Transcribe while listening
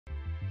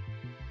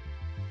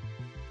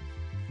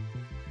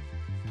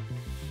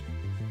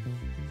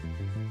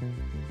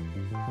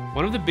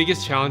One of the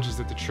biggest challenges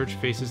that the church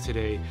faces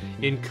today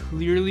in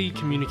clearly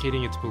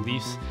communicating its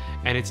beliefs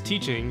and its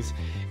teachings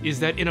is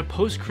that in a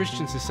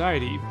post-Christian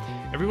society,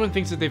 everyone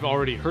thinks that they've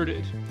already heard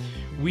it.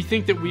 We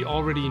think that we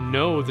already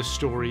know the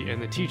story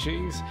and the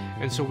teachings,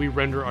 and so we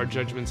render our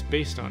judgments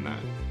based on that.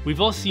 We've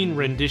all seen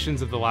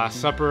renditions of the Last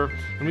Supper,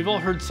 and we've all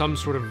heard some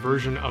sort of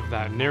version of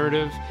that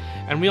narrative,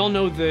 and we all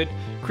know that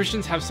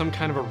Christians have some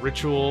kind of a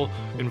ritual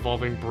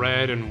involving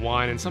bread and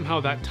wine, and somehow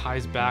that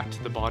ties back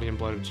to the body and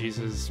blood of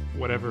Jesus,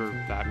 whatever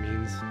that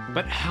means.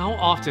 But how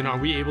often are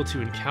we able to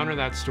encounter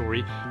that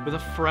story with a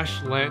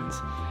fresh lens,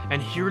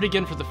 and hear it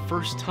again for the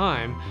first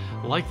time,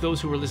 like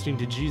those who were listening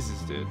to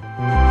Jesus did?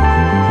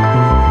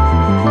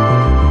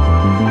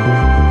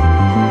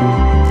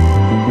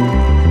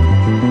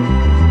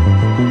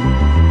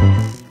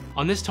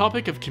 On this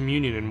topic of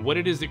communion and what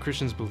it is that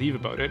Christians believe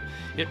about it,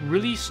 it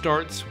really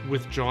starts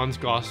with John's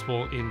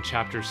Gospel in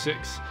chapter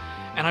 6.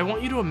 And I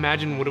want you to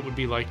imagine what it would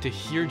be like to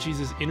hear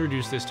Jesus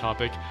introduce this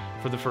topic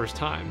for the first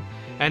time.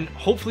 And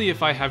hopefully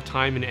if I have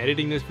time in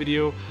editing this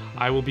video,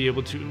 I will be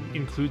able to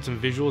include some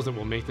visuals that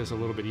will make this a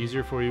little bit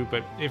easier for you,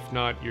 but if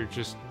not, you're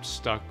just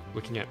stuck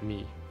looking at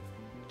me.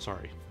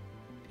 Sorry.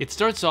 It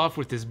starts off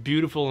with this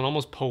beautiful and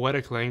almost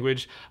poetic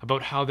language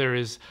about how there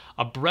is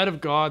a bread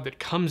of God that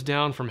comes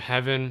down from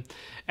heaven.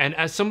 And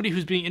as somebody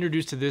who's being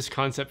introduced to this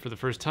concept for the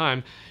first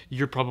time,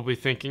 you're probably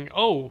thinking,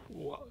 oh,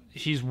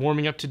 he's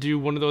warming up to do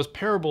one of those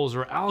parables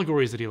or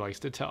allegories that he likes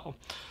to tell.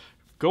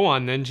 Go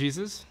on then,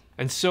 Jesus.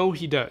 And so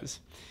he does.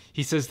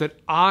 He says that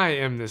I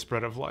am this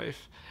bread of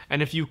life.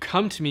 And if you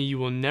come to me, you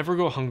will never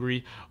go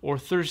hungry or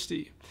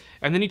thirsty.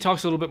 And then he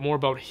talks a little bit more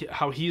about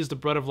how he is the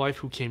bread of life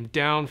who came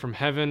down from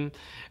heaven,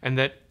 and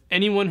that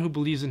anyone who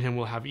believes in him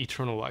will have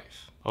eternal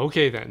life.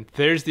 Okay then,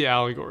 there's the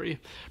allegory.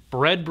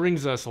 Bread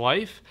brings us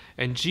life,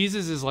 and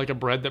Jesus is like a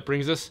bread that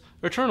brings us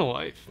eternal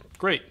life.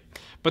 Great.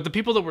 But the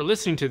people that were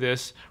listening to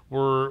this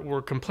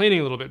were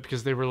complaining a little bit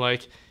because they were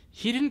like,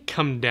 he didn't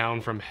come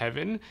down from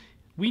heaven.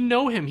 We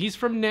know him. He's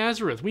from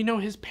Nazareth. We know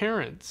his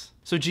parents.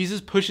 So Jesus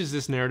pushes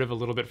this narrative a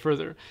little bit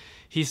further.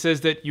 He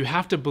says that you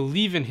have to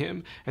believe in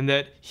him and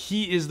that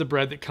he is the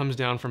bread that comes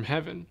down from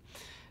heaven.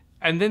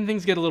 And then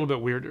things get a little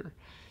bit weirder.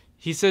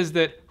 He says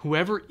that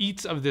whoever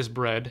eats of this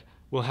bread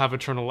will have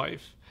eternal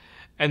life,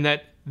 and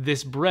that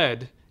this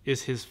bread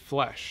is his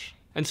flesh.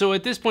 And so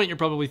at this point, you're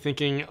probably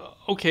thinking,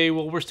 okay,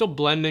 well, we're still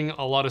blending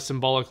a lot of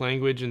symbolic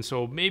language, and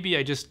so maybe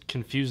I just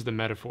confused the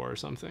metaphor or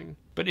something.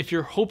 But if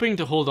you're hoping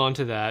to hold on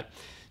to that,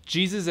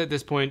 Jesus at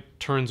this point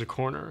turns a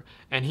corner,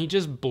 and he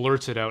just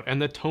blurts it out,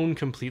 and the tone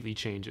completely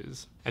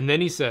changes. And then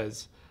he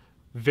says,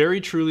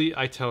 "Very truly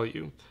I tell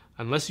you,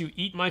 unless you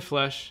eat my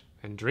flesh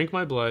and drink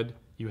my blood,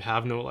 you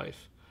have no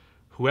life.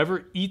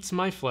 Whoever eats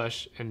my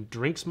flesh and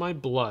drinks my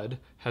blood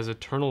has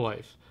eternal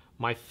life.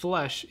 My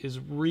flesh is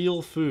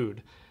real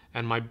food,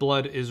 and my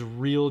blood is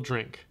real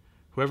drink.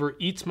 Whoever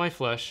eats my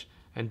flesh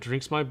and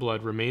drinks my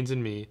blood remains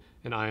in me,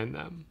 and I in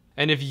them."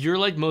 And if you're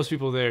like most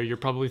people there, you're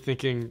probably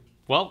thinking,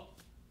 well,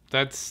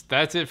 that's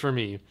it for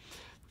me.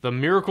 The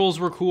miracles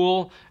were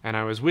cool, and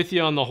I was with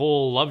you on the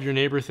whole love your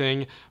neighbor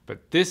thing,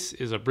 but this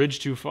is a bridge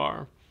too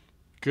far.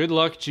 Good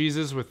luck,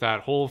 Jesus, with that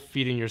whole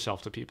feeding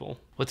yourself to people.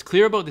 What's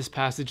clear about this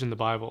passage in the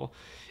Bible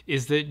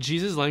is that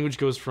Jesus' language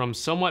goes from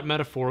somewhat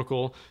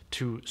metaphorical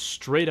to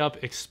straight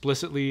up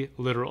explicitly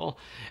literal.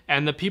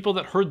 And the people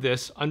that heard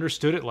this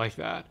understood it like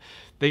that.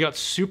 They got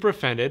super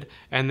offended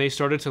and they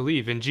started to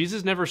leave. And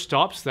Jesus never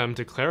stops them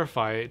to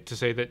clarify it, to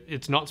say that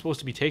it's not supposed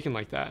to be taken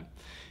like that.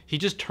 He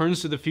just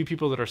turns to the few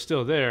people that are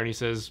still there and he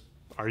says,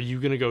 "Are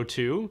you gonna go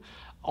too?"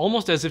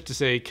 Almost as if to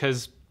say,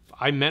 "'Cause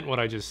I meant what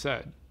I just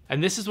said."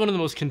 And this is one of the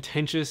most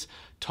contentious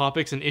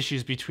topics and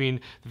issues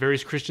between the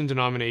various Christian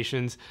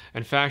denominations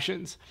and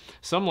factions.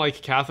 Some,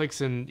 like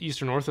Catholics and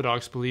Eastern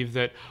Orthodox, believe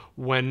that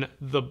when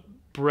the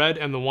bread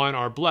and the wine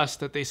are blessed,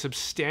 that they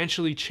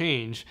substantially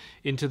change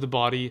into the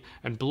body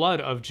and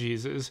blood of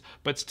Jesus,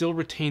 but still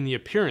retain the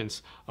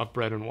appearance of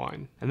bread and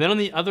wine. And then on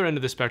the other end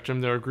of the spectrum,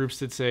 there are groups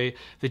that say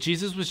that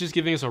Jesus was just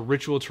giving us a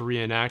ritual to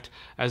reenact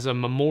as a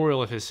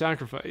memorial of his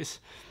sacrifice,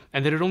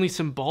 and that it only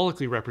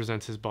symbolically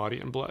represents his body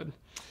and blood.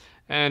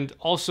 And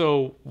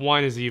also,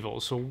 wine is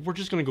evil, so we're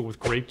just gonna go with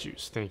grape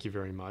juice, thank you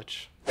very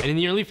much. And in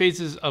the early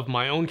phases of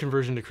my own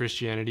conversion to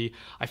Christianity,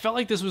 I felt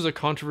like this was a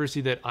controversy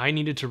that I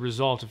needed to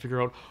resolve to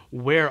figure out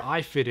where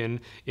I fit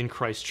in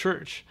Christ's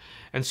church.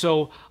 And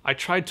so I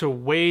tried to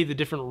weigh the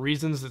different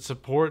reasons that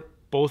support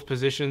both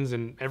positions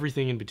and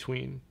everything in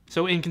between.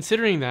 So in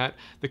considering that,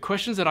 the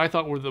questions that I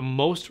thought were the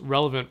most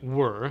relevant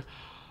were,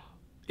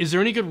 is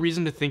there any good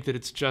reason to think that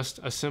it's just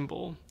a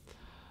symbol?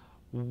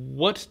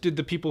 What did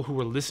the people who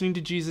were listening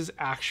to Jesus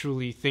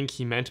actually think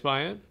he meant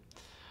by it?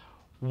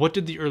 What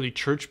did the early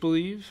church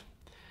believe?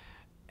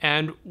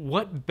 And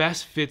what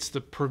best fits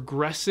the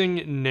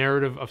progressing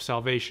narrative of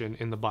salvation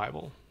in the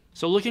Bible?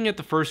 So looking at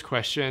the first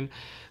question,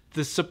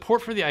 the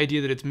support for the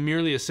idea that it's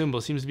merely a symbol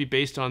seems to be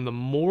based on the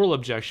moral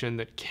objection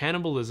that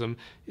cannibalism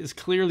is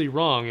clearly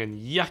wrong and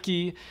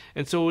yucky,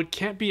 and so it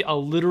can't be a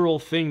literal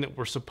thing that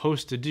we're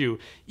supposed to do,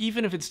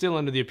 even if it's still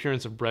under the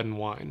appearance of bread and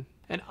wine.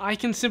 And I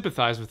can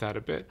sympathize with that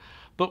a bit,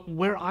 But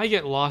where I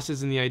get lost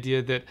is in the idea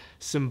that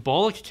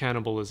symbolic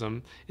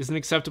cannibalism is an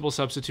acceptable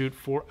substitute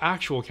for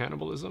actual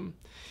cannibalism.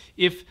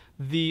 If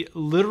the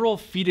literal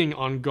feeding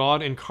on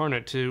God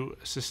incarnate to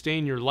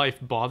sustain your life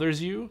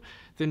bothers you,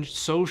 then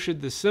so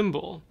should the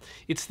symbol.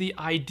 It's the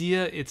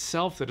idea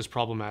itself that is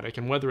problematic,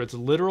 and whether it's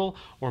literal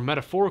or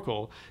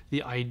metaphorical,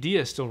 the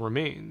idea still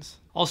remains.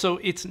 Also,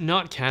 it's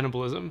not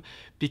cannibalism,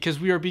 because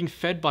we are being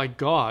fed by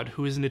God,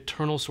 who is an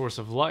eternal source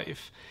of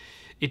life.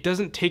 It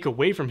doesn't take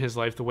away from his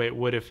life the way it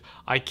would if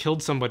I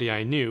killed somebody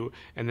I knew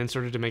and then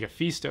started to make a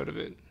feast out of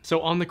it.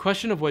 So on the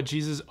question of what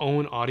Jesus'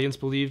 own audience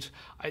believed,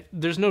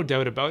 there's no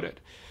doubt about it.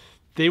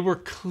 They were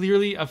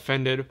clearly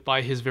offended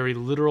by his very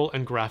literal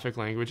and graphic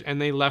language,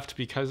 and they left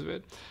because of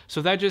it.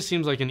 So that just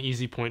seems like an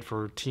easy point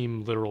for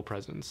team literal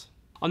presence.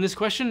 On this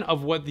question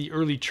of what the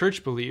early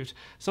church believed,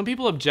 some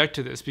people object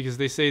to this because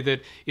they say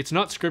that it's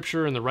not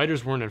scripture and the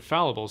writers weren't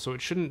infallible, so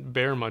it shouldn't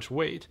bear much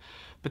weight.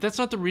 But that's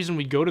not the reason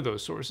we go to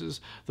those sources.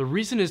 The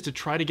reason is to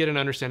try to get an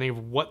understanding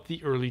of what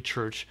the early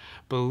church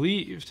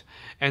believed.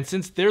 And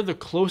since they're the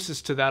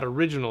closest to that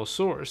original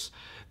source,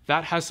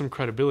 that has some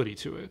credibility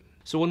to it.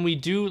 So when we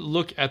do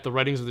look at the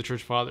writings of the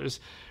church fathers,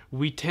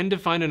 we tend to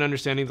find an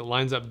understanding that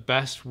lines up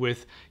best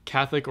with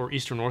Catholic or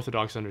Eastern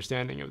Orthodox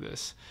understanding of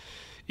this.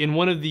 In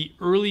one of the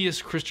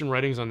earliest Christian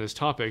writings on this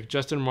topic,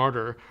 Justin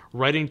Martyr,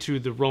 writing to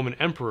the Roman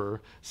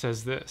emperor,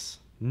 says this: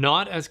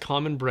 "Not as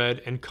common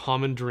bread and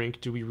common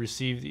drink do we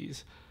receive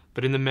these,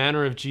 but in the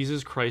manner of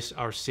Jesus Christ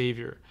our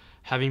Savior,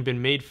 having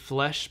been made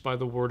flesh by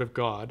the word of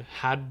God,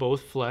 had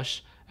both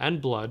flesh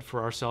and blood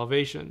for our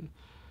salvation.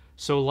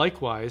 So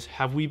likewise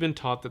have we been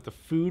taught that the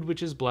food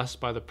which is blessed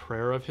by the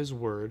prayer of his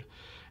word,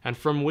 and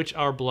from which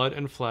our blood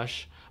and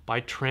flesh by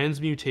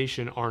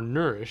transmutation are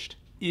nourished,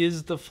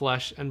 is the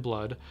flesh and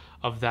blood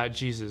of that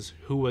Jesus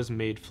who was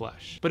made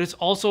flesh." But it's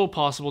also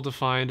possible to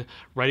find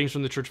writings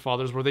from the church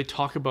fathers where they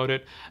talk about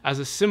it as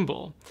a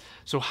symbol.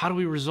 So how do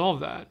we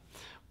resolve that?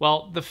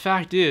 Well, the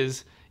fact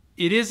is,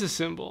 it is a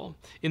symbol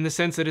in the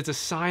sense that it's a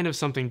sign of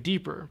something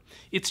deeper.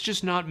 It's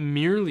just not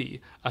merely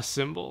a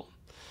symbol.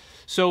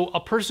 So a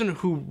person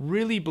who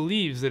really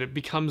believes that it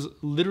becomes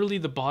literally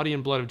the body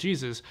and blood of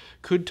Jesus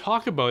could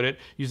talk about it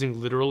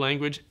using literal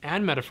language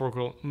and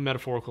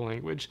metaphorical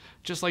language,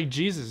 just like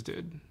Jesus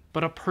did.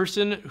 But a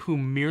person who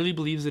merely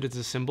believes that it's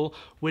a symbol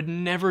would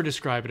never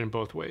describe it in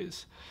both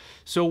ways.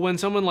 So when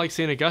someone like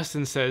St.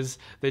 Augustine says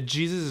that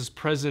Jesus is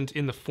present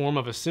in the form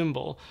of a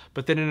symbol,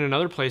 but then in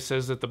another place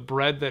says that the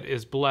bread that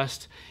is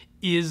blessed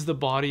is the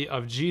body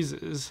of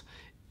Jesus,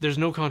 there's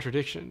no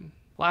contradiction.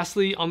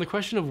 Lastly, on the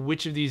question of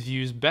which of these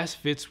views best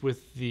fits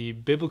with the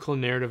biblical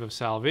narrative of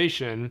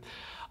salvation,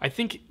 I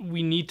think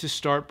we need to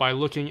start by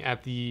looking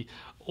at the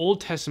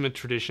Old Testament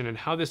tradition and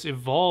how this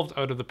evolved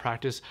out of the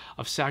practice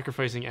of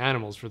sacrificing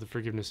animals for the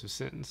forgiveness of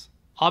sins.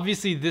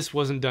 Obviously, this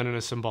wasn't done in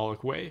a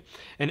symbolic way.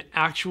 An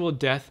actual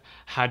death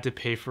had to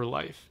pay for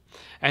life.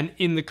 And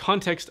in the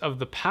context of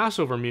the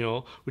Passover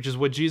meal, which is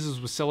what Jesus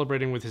was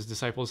celebrating with his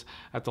disciples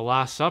at the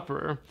Last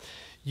Supper,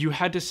 you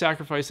had to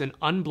sacrifice an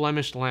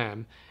unblemished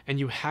lamb, and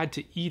you had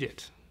to eat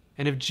it.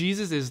 And if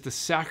Jesus is the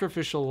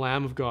sacrificial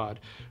Lamb of God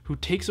who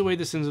takes away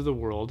the sins of the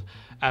world,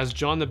 as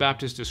John the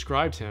Baptist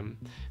described him,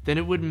 then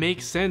it would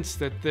make sense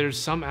that there's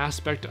some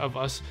aspect of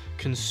us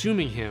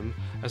consuming him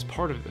as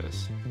part of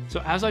this.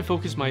 So as I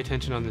focus my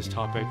attention on this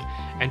topic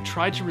and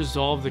tried to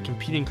resolve the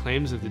competing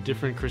claims of the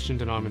different Christian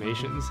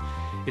denominations,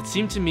 it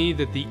seemed to me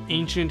that the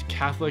ancient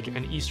Catholic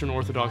and Eastern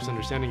Orthodox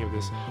understanding of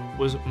this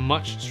was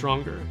much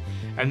stronger.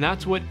 And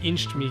that's what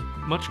inched me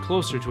much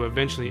closer to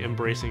eventually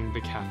embracing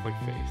the Catholic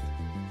faith.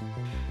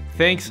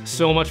 Thanks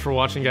so much for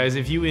watching, guys.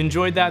 If you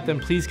enjoyed that, then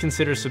please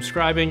consider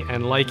subscribing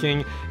and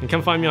liking, and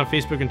come find me on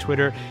Facebook and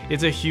Twitter.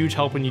 It's a huge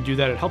help when you do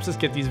that. It helps us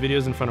get these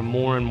videos in front of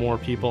more and more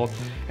people.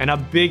 And a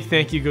big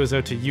thank you goes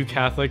out to You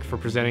Catholic for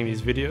presenting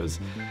these videos.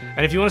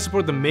 And if you want to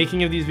support the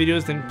making of these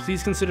videos, then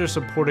please consider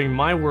supporting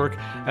my work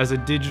as a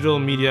digital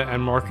media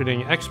and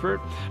marketing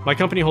expert. My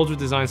company, Holdsworth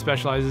Design,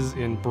 specializes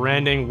in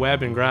branding,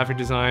 web and graphic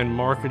design,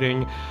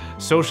 marketing,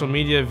 social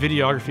media,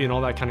 videography, and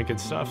all that kind of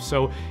good stuff.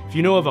 So if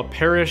you know of a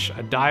parish,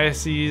 a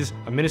diocese,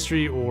 a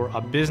ministry, or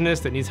a business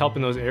that needs help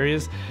in those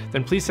areas,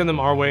 then please send them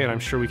our way and I'm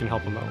sure we can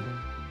help them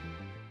out.